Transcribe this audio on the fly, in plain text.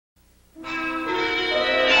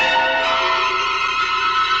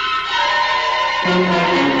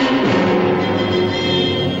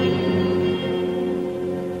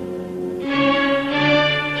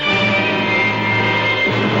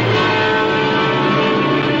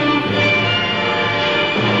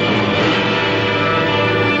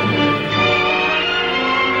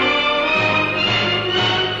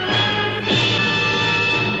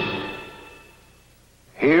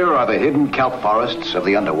Here are the hidden kelp forests of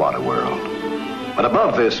the underwater world. But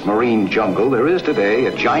above this marine jungle, there is today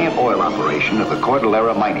a giant oil operation of the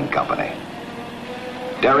Cordillera Mining Company.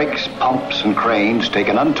 Derricks, pumps, and cranes take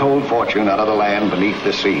an untold fortune out of the land beneath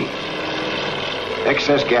the sea.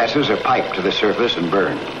 Excess gases are piped to the surface and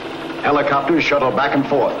burned. Helicopters shuttle back and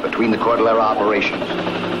forth between the Cordillera operations.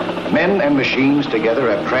 Men and machines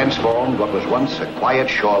together have transformed what was once a quiet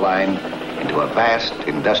shoreline into a vast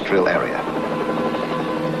industrial area.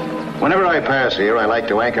 Whenever I pass here, I like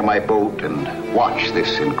to anchor my boat and watch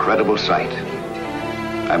this incredible sight.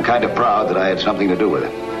 I'm kind of proud that I had something to do with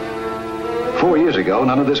it. 4 years ago,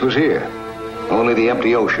 none of this was here. Only the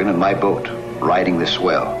empty ocean and my boat, riding the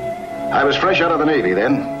swell. I was fresh out of the Navy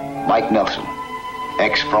then, Mike Nelson,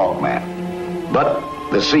 ex-frogman. But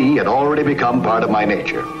the sea had already become part of my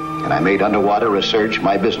nature, and I made underwater research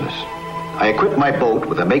my business. I equipped my boat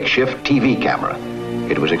with a makeshift TV camera.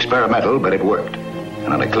 It was experimental, but it worked.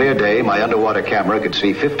 And on a clear day, my underwater camera could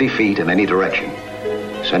see 50 feet in any direction,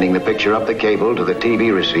 sending the picture up the cable to the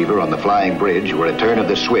TV receiver on the flying bridge, where a turn of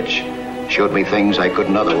the switch showed me things I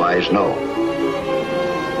couldn't otherwise know.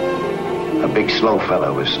 A big slow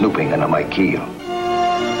fella was snooping under my keel.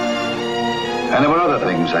 And there were other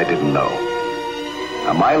things I didn't know.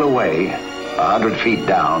 A mile away, 100 feet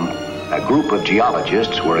down, a group of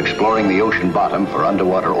geologists were exploring the ocean bottom for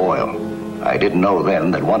underwater oil. I didn't know then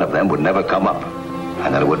that one of them would never come up,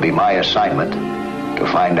 and that it would be my assignment to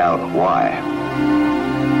find out why.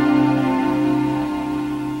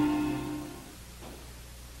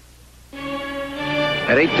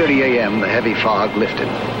 At 8:30 a.m., the heavy fog lifted.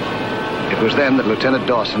 It was then that Lieutenant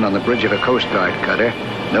Dawson, on the bridge of a Coast Guard cutter,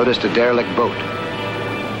 noticed a derelict boat.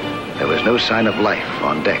 There was no sign of life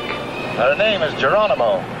on deck. Her name is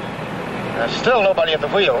Geronimo. There's still nobody at the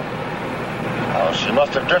wheel. Oh, she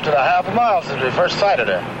must have drifted a half a mile since we first sighted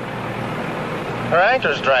her. Her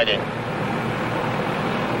anchor's dragging.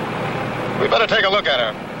 We better take a look at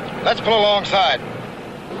her. Let's pull alongside.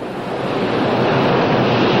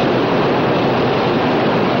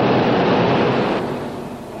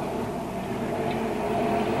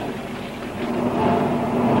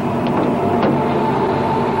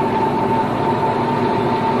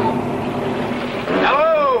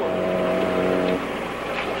 Hello?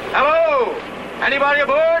 Hello? Anybody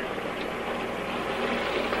aboard?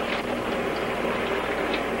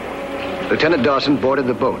 Lieutenant Dawson boarded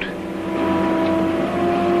the boat.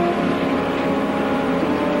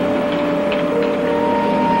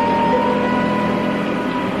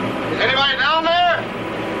 Is anybody down there?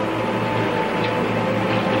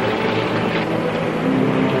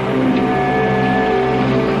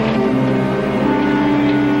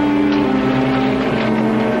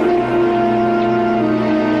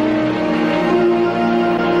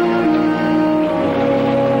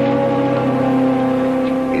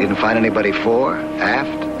 Find anybody fore,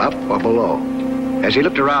 aft, up, or below. As he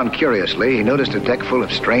looked around curiously, he noticed a deck full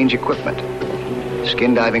of strange equipment.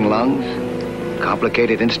 Skin diving lungs,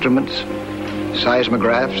 complicated instruments,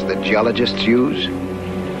 seismographs that geologists use,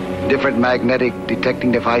 different magnetic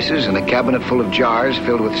detecting devices, and a cabinet full of jars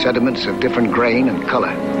filled with sediments of different grain and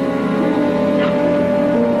color.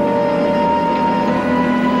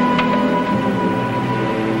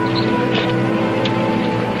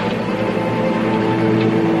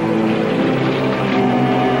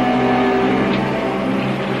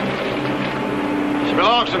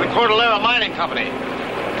 To the Cordillera Mining Company.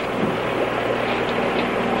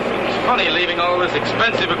 It's funny leaving all this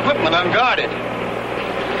expensive equipment unguarded.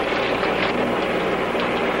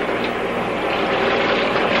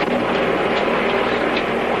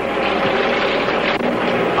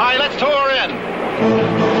 All right, let's tow her in.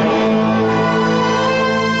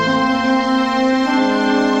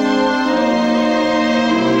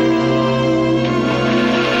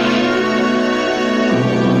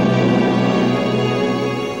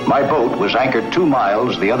 My boat was anchored 2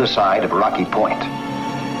 miles the other side of Rocky Point.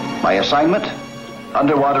 My assignment?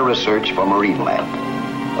 Underwater research for marine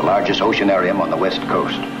land, the largest oceanarium on the West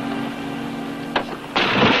Coast.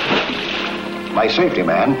 My safety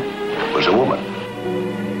man was a woman,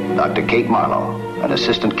 Dr. Kate Marlowe, an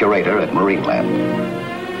assistant curator at Marineland.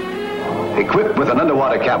 Equipped with an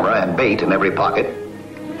underwater camera and bait in every pocket,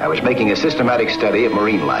 I was making a systematic study of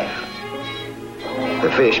marine life.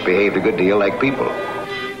 The fish behaved a good deal like people.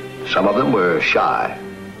 Some of them were shy.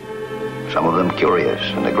 Some of them curious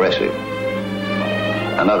and aggressive.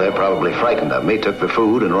 Another, probably frightened of me, took the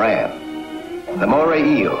food and ran. The moray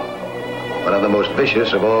eel, one of the most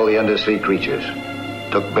vicious of all the undersea creatures,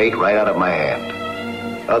 took bait right out of my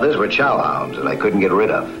hand. Others were chowhounds that I couldn't get rid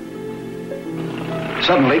of.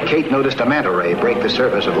 Suddenly, Kate noticed a manta ray break the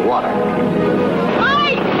surface of the water.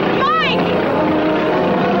 Mike! Mike!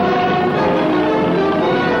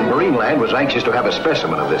 Marineland was anxious to have a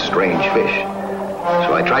specimen of this strange fish.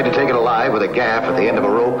 So I tried to take it alive with a gaff at the end of a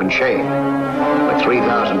rope and chain. But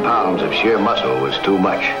 3,000 pounds of sheer muscle was too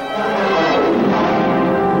much.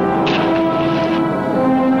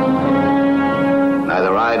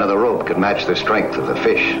 Neither I nor the rope could match the strength of the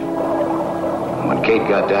fish. When Kate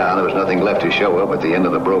got down, there was nothing left to show her but the end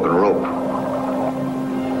of the broken rope.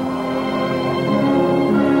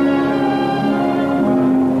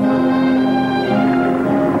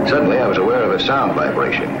 Suddenly, I was aware of a sound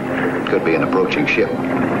vibration. It could be an approaching ship.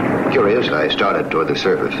 Curious, I started toward the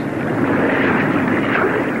surface.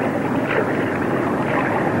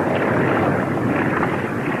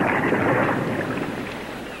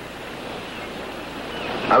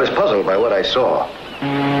 I was puzzled by what I saw.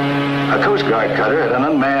 A Coast Guard cutter had an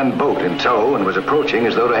unmanned boat in tow and was approaching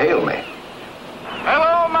as though to hail me.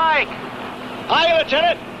 Hello, Mike. Hi,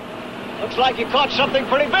 Lieutenant. Looks like you caught something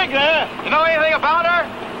pretty big there. You know anything about her?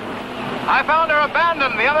 I found her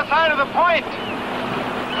abandoned the other side of the point.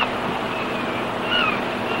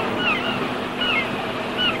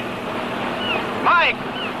 Mike,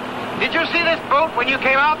 did you see this boat when you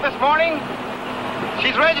came out this morning?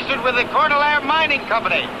 She's registered with the Cordillera Mining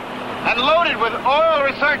Company and loaded with oil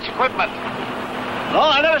research equipment. No,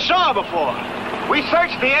 I never saw her before. We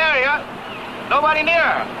searched the area. Nobody near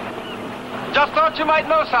her. Just thought you might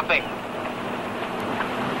know something.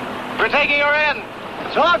 We're taking her in.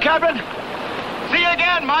 So long, Captain. See you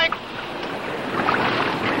again, Mike.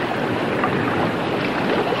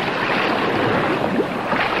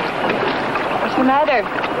 What's the matter?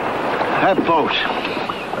 That boat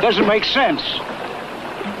doesn't make sense.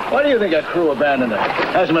 Why do you think that crew abandoned her?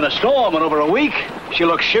 Hasn't been a storm in over a week. She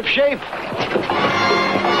looks shipshape.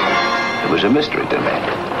 It was a mystery to me.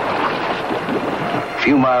 A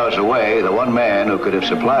few miles away, the one man who could have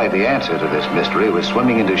supplied the answer to this mystery was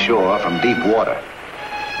swimming into shore from deep water.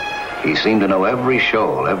 He seemed to know every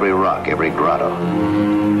shoal, every rock, every grotto.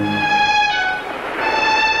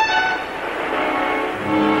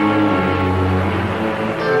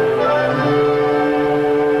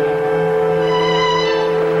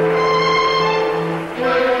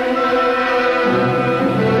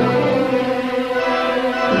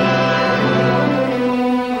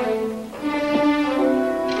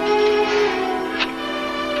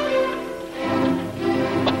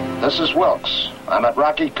 This is Wilkes. I'm at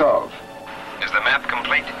Rocky Cove. Is the map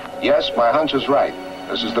complete? Yes, my hunch is right.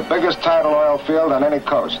 This is the biggest tidal oil field on any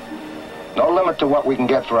coast. No limit to what we can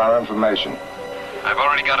get for our information. I've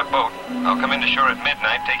already got a boat. I'll come into shore at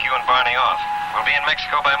midnight, take you and Barney off. We'll be in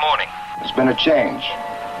Mexico by morning. There's been a change.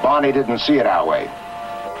 Barney didn't see it our way.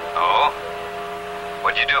 Oh?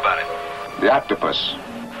 What'd you do about it? The Octopus.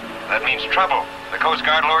 That means trouble. The Coast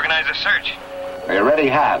Guard will organize a search. They already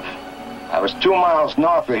have. I was 2 miles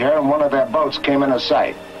north of here and one of their boats came into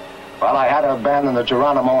sight. Well, I had to abandon the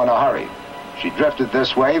Geronimo in a hurry. She drifted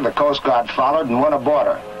this way, the Coast Guard followed and went aboard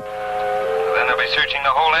her. Then they'll be searching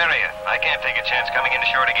the whole area. I can't take a chance coming into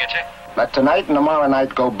shore to get you. Let tonight and tomorrow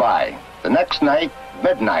night go by. The next night,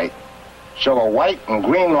 midnight, show a white and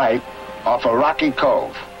green light off of Rocky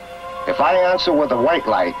Cove. If I answer with a white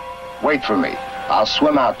light, wait for me. I'll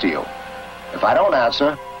swim out to you. If I don't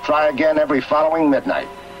answer, try again every following midnight.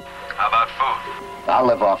 How about food? I'll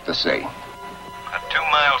live off the sea. A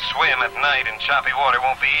 2-mile swim at night in choppy water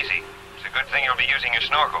won't be easy. It's a good thing you'll be using your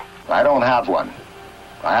snorkel. I don't have one.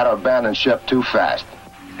 I had to abandon ship too fast.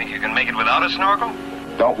 You think you can make it without a snorkel?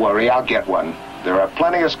 Don't worry, I'll get one. There are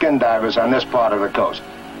plenty of skin divers on this part of the coast.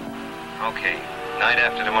 Okay. Night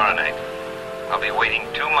after tomorrow night. I'll be waiting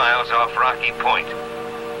 2 miles off Rocky Point.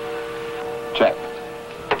 Check.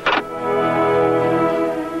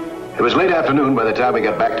 It was late afternoon by the time we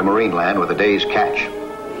got back to Marineland with the day's catch.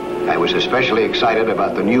 I was especially excited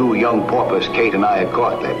about the new young porpoise Kate and I had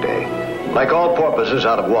caught that day. Like all porpoises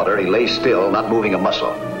out of water, he lay still, not moving a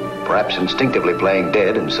muscle, perhaps instinctively playing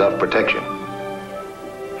dead in self-protection.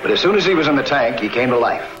 But as soon as he was in the tank, he came to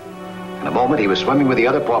life. In a moment, he was swimming with the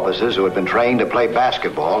other porpoises who had been trained to play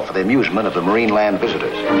basketball for the amusement of the Marineland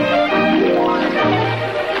visitors.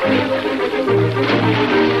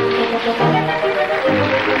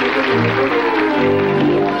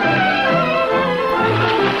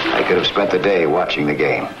 I could have spent the day watching the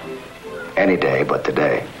game. Any day but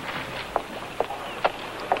today.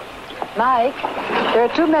 Mike, there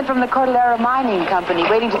are two men from the Cordillera Mining Company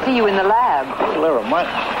waiting to see you in the lab. Cordillera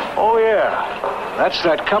Mining? Oh, yeah. That's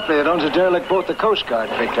that company that owns a derelict boat the Coast Guard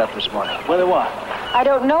picked up this morning. What do they want? I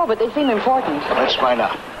don't know, but they seem important. Let's find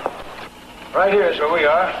out. Right here is where we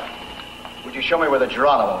are. Would you show me where the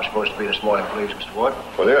Geronimo was supposed to be this morning, please, Mr. Ward?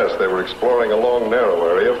 Well, yes, they were exploring a long, narrow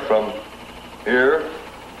area from here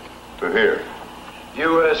to here.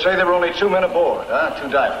 You say there were only 2 men aboard, huh? 2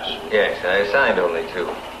 divers. Yes, I assigned only 2.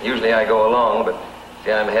 Usually I go along, but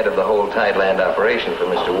see, I'm head of the whole tideland operation for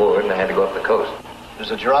Mr. Ward, and I had to go up the coast. Does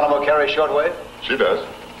the Geronimo carry shortwave? She does.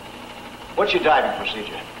 What's your diving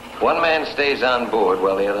procedure? One man stays on board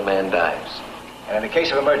while the other man dives. And in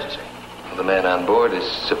case of emergency? The man on board is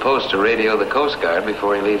supposed to radio the Coast Guard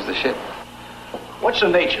before he leaves the ship. What's the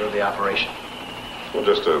nature of the operation? Well,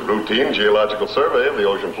 just a routine geological survey of the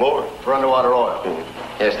ocean floor. For underwater oil?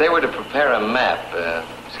 Yes, they were to prepare a map,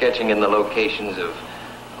 sketching in the locations of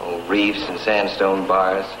reefs and sandstone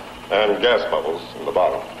bars. And gas bubbles in the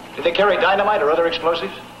bottom. Did they carry dynamite or other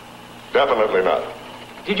explosives? Definitely not.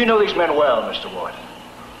 Did you know these men well, Mr. Ward?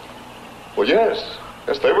 Well, yes.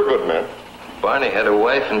 Yes, they were good men. Barney had a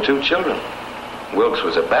wife and 2 children. Wilkes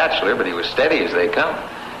was a bachelor, but he was steady as they come.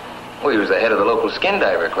 Well, he was the head of the local skin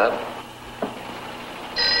diver club.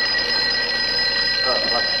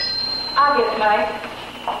 I'll get it, Mike.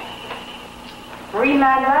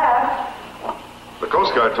 Marine-man lab. The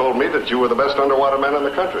Coast Guard told me that you were the best underwater man in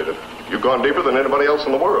the country, that you've gone deeper than anybody else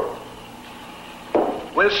in the world.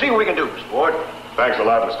 We'll see what we can do, Mr. Ward. Thanks a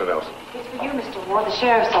lot, Mr. Nelson. It's for you, Mr. Ward, the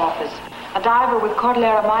sheriff's office. A diver with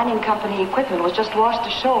Cordillera Mining Company equipment was just washed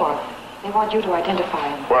ashore. They want you to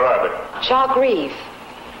identify him. Where are they? Shark Reef.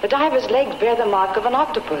 The diver's legs bear the mark of an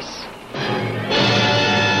octopus.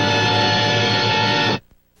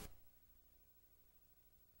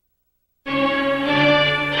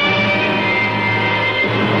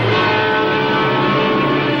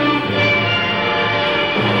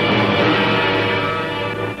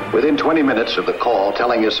 Within 20 minutes of the call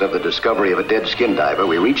telling us of the discovery of a dead skin diver,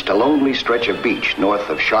 we reached a lonely stretch of beach north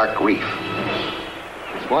of Shark Reef.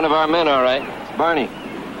 It's one of our men, all right. It's Barney.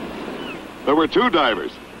 There were 2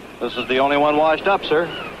 divers. This is the only one washed up, sir.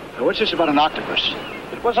 What's this about an octopus?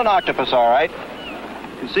 It was an octopus, all right.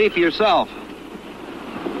 You can see for yourself.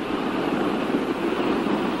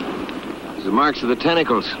 These are marks of the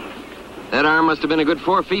tentacles. That arm must have been a good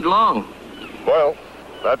 4 feet long. Well,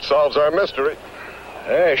 that solves our mystery.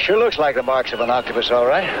 It sure looks like the marks of an octopus, all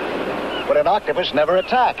right. But an octopus never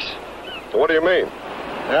attacks. What do you mean?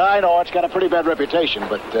 Yeah, I know, it's got a pretty bad reputation,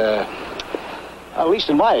 but, at least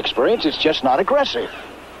in my experience, it's just not aggressive.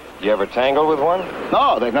 You ever tangle with one?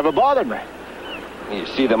 No, they've never bothered me. You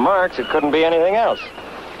see the marks, it couldn't be anything else.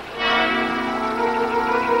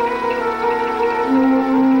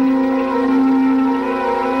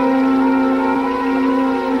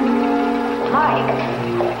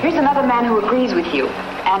 Mike, here's another man who agrees with you.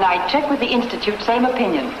 And I checked with the Institute, same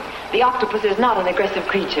opinion. The octopus is not an aggressive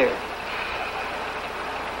creature.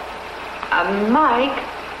 Mike,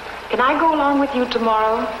 can I go along with you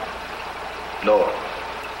tomorrow? No.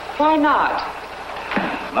 Why not?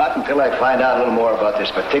 Not until I find out a little more about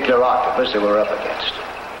this particular octopus that we're up against.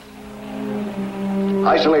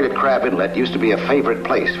 Isolated Crab Inlet used to be a favorite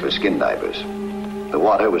place for skin divers. The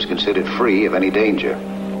water was considered free of any danger.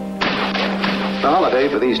 The holiday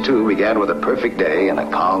for these 2 began with a perfect day and a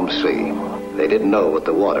calm sea. They didn't know what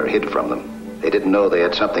the water hid from them. They didn't know they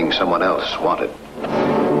had something someone else wanted.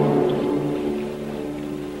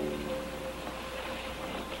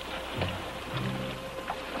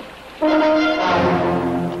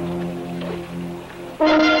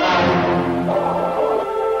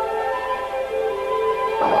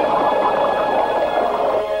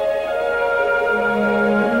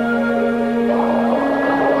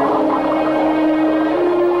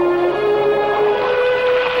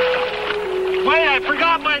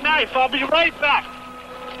 I'll be right back.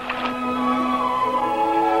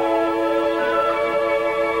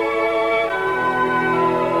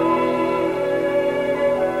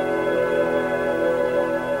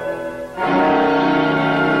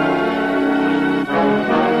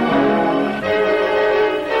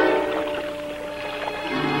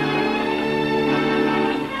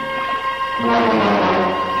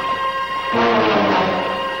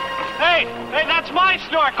 Hey, that's my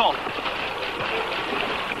snorkel.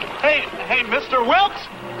 Hey, Mr. Wilkes,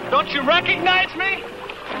 don't you recognize me?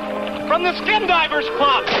 From the Skin Divers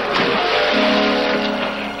Club.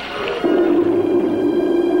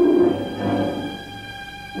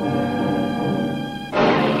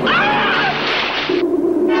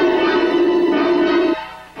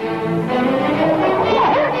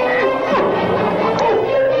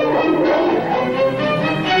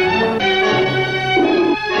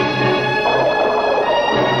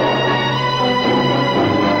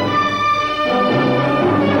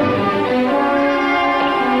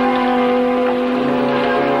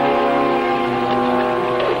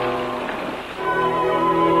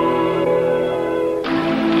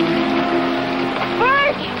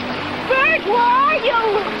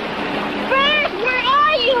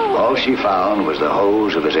 all she found was the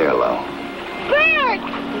hose of his airlock. Bert!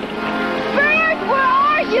 Bert, where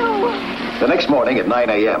are you? The next morning at 9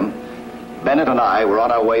 a.m., Bennett and I were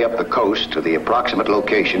on our way up the coast to the approximate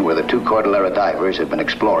location where the two Cordillera divers had been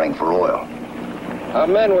exploring for oil. Our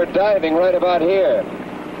men were diving right about here.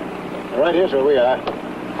 Right here's where we are.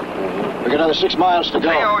 We got another 6 miles to go.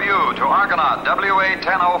 KOU to Argonaut, WA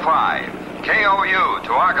 1005. KOU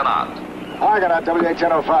to Argonaut. Argonaut, WA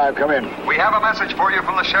 1005, come in. We have a message for you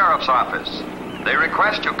from the sheriff's office. They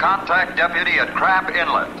request you contact Deputy at Crab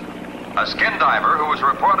Inlet. A skin diver who was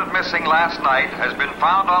reported missing last night has been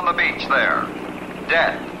found on the beach there,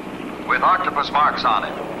 dead, with octopus marks on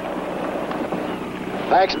him.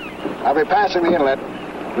 Thanks. I'll be passing the inlet.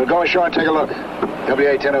 We'll go ashore and take a look.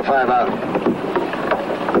 WA 1005 out.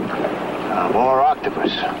 More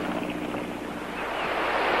octopus.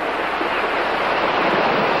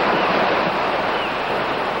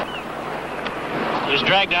 He was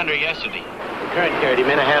dragged under yesterday. The current carried him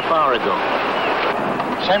in a half hour ago.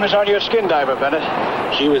 Same as on your skin diver, Bennett.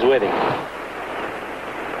 She was with him.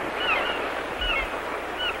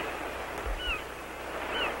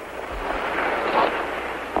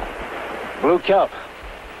 Blue kelp.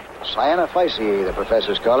 Cyanophyceae, the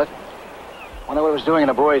professors call it. Wonder what it was doing in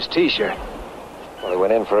a boy's T-shirt. Well, he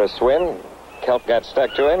went in for a swim. Kelp got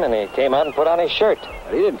stuck to him, and he came out and put on his shirt.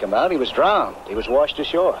 But he didn't come out. He was drowned. He was washed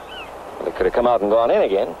ashore. Well, he could have come out and gone in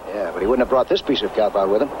again. Yeah, but he wouldn't have brought this piece of kelp out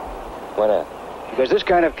with him. Why not? Because this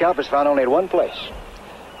kind of kelp is found only at one place.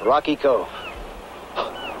 Rocky Cove.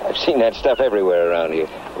 I've seen that stuff everywhere around here.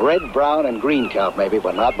 Red, brown, and green kelp, maybe,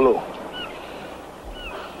 but not blue.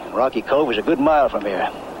 And Rocky Cove is a good mile from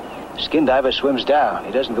here. The skin diver swims down.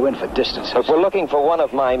 He doesn't go in for distances. If we're looking for one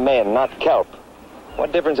of my men, not kelp,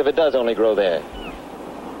 what difference if it does only grow there?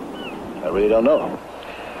 I really don't know.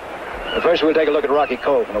 But first, we'll take a look at Rocky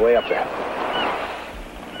Cove on the way up there.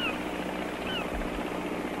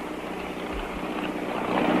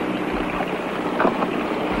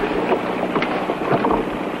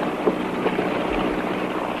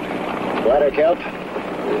 Bladder kelp,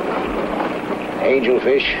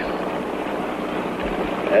 angelfish,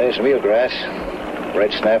 there's mealgrass,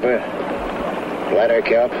 red snapper, bladder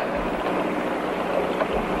kelp.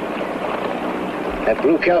 That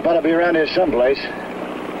blue kelp ought to be around here someplace.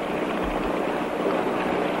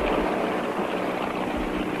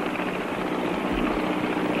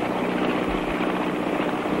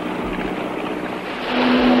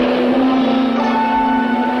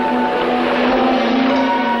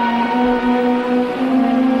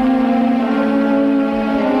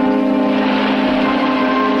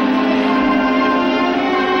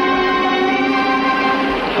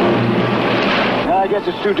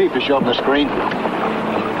 It's too deep to show up the screen.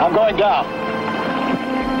 I'm going down.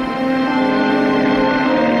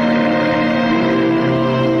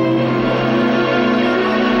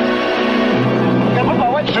 I gotta put my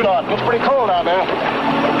wetsuit on. It's pretty cold out there.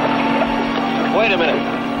 Wait a minute.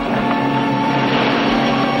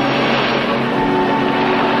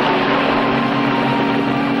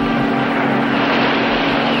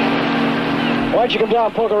 Why don't you come down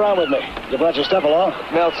and poke around with me? You brought your stuff along?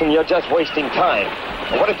 Nelson, you're just wasting time.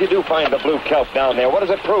 What if you do find the blue kelp down there? What does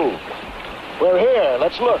it prove? We're here.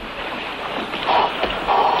 Let's look.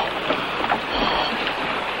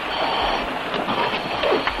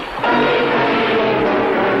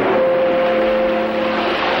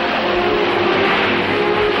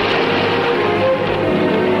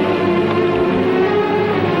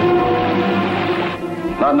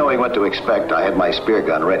 Not knowing what to expect, I had my spear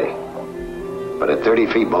gun ready. But at 30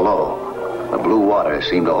 feet below, the blue water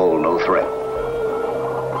seemed to hold no threat.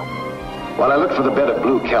 While I looked for the bed of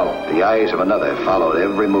blue kelp, the eyes of another followed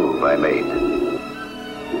every move I made.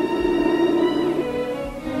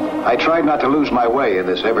 I tried not to lose my way in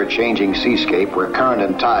this ever-changing seascape where current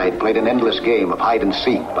and tide played an endless game of hide and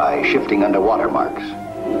seek by shifting underwater marks.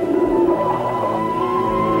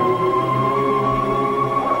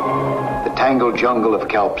 The tangled jungle of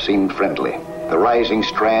kelp seemed friendly. The rising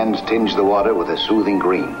strands tinged the water with a soothing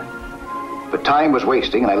green. But time was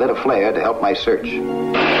wasting, and I lit a flare to help my search.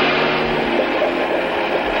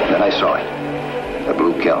 Then I saw it, the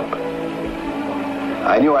blue kelp.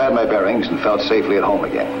 I knew I had my bearings and felt safely at home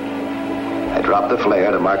again. I dropped the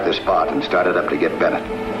flare to mark the spot and started up to get Bennett.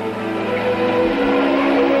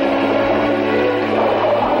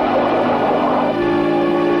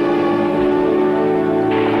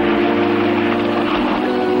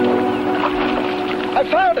 I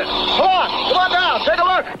found it! Come on down, take a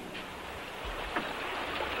look!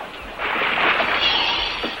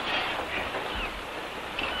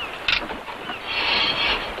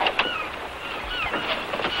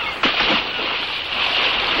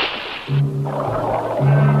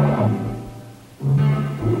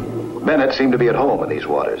 Bennett seemed to be at home in these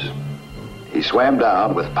waters. He swam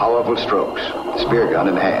down with powerful strokes, spear gun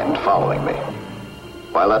in hand, following me,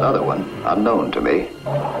 while that other one, unknown to me,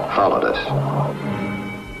 followed us.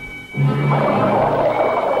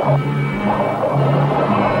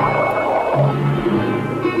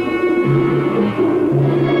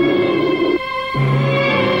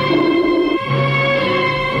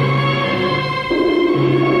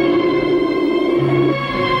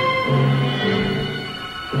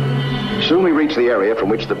 Soon we reached the area from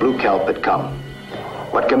which the blue kelp had come.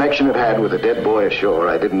 What connection it had with the dead boy ashore,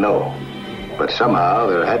 I didn't know. But somehow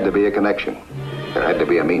there had to be a connection. There had to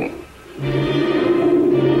be a meaning.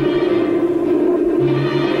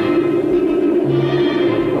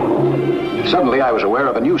 Suddenly I was aware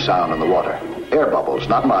of a new sound in the water. Air bubbles,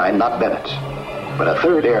 not mine, not Bennett's, but a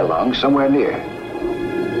third air lung somewhere near.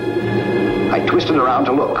 I twisted around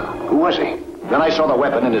to look. Who was he? Then I saw the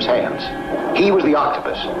weapon in his hands. He was the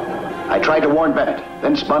Octopus. I tried to warn Bennett,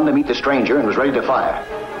 then spun to meet the stranger and was ready to fire.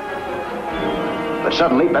 But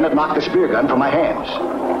suddenly, Bennett knocked the spear gun from my hands.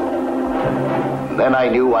 Then I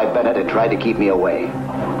knew why Bennett had tried to keep me away.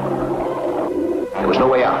 There was no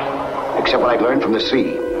way out, except what I'd learned from the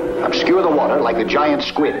sea. Obscure the water like the giant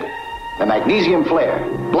squid. The magnesium flare.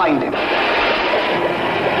 Blind him.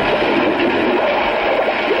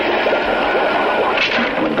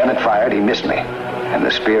 When Bennett fired, he missed me, and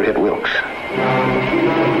the spear hit Wilkes.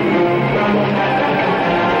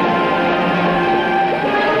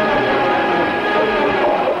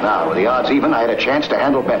 Now, with the odds even, I had a chance to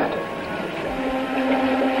handle Bennett.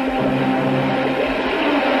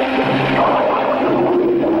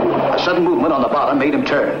 A sudden movement on the bottom made him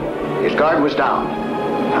turn. His guard was down.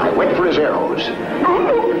 I went for his arrows.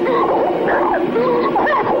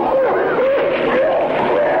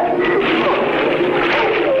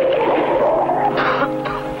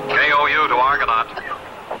 KOU to Argonaut.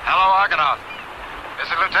 Hello, Argonaut. This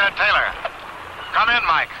is Lieutenant Taylor. Come in,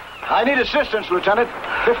 Mike. I need assistance, Lieutenant.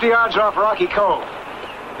 50 yards off Rocky Cove.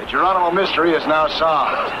 The Geronimo mystery is now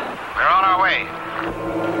solved. We're on our way.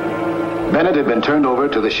 Bennett had been turned over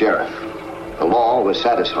to the sheriff. The law was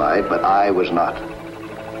satisfied, but I was not.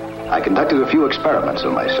 I conducted a few experiments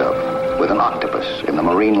on myself with an octopus in the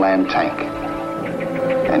Marine Land tank.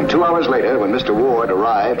 And 2 hours later, when Mr. Ward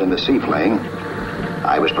arrived in the seaplane,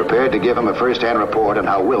 I was prepared to give him a first-hand report on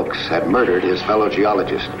how Wilkes had murdered his fellow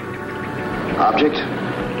geologist. Object?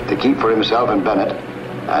 To keep for himself and Bennett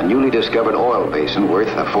a newly discovered oil basin worth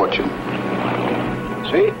a fortune.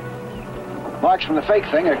 See? Marks from the fake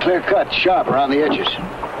thing are clear-cut, sharp around the edges.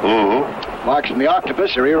 Mm-hmm. Marks from the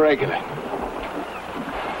octopus are irregular.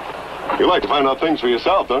 You like to find out things for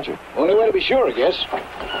yourself, don't you? Only way to be sure, I guess.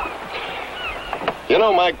 You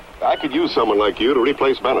know, Mike, I could use someone like you to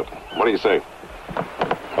replace Bennett. What do you say?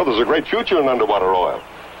 Well, there's a great future in underwater oil.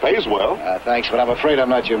 Pays well. Thanks, but I'm afraid I'm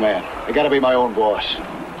not your man. I gotta be my own boss.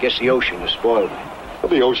 Guess the ocean has spoiled me. Well,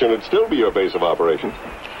 the ocean would still be your base of operations.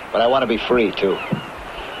 But I want to be free, too.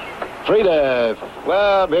 Free to,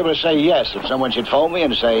 well, be able to say yes if someone should phone me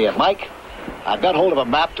and say, Mike, I've got hold of a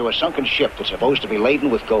map to a sunken ship that's supposed to be laden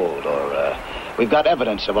with gold, or we've got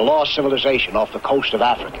evidence of a lost civilization off the coast of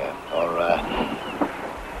Africa, or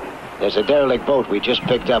there's a derelict boat we just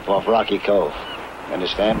picked up off Rocky Cove.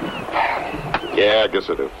 Understand? Yeah, I guess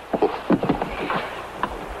I do.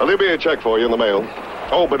 Well, there'll be a check for you in the mail.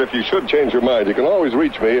 Oh, but if you should change your mind, you can always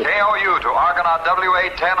reach me. KOU to Argonaut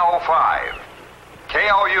WA-1005.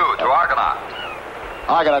 KOU to Argonaut.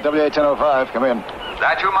 Argonaut WA-1005, come in.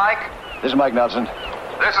 That you, Mike? This is Mike Nelson.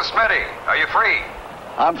 This is Smitty. Are you free?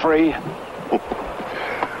 I'm free.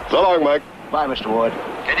 So long, Mike. Bye, Mr. Ward.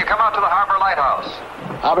 Can you come out to the Harbor Lighthouse?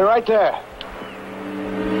 I'll be right there.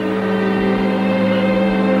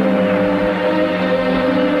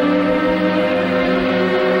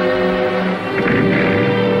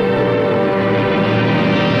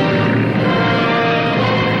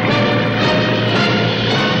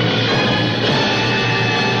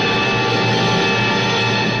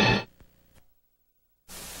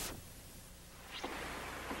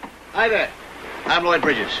 Hi there. I'm Lloyd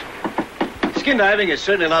Bridges. Skin diving is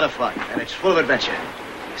certainly a lot of fun, and it's full of adventure.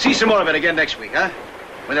 See some more of it again next week, huh?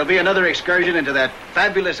 When there'll be another excursion into that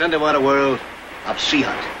fabulous underwater world of Sea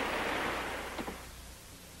Hunt.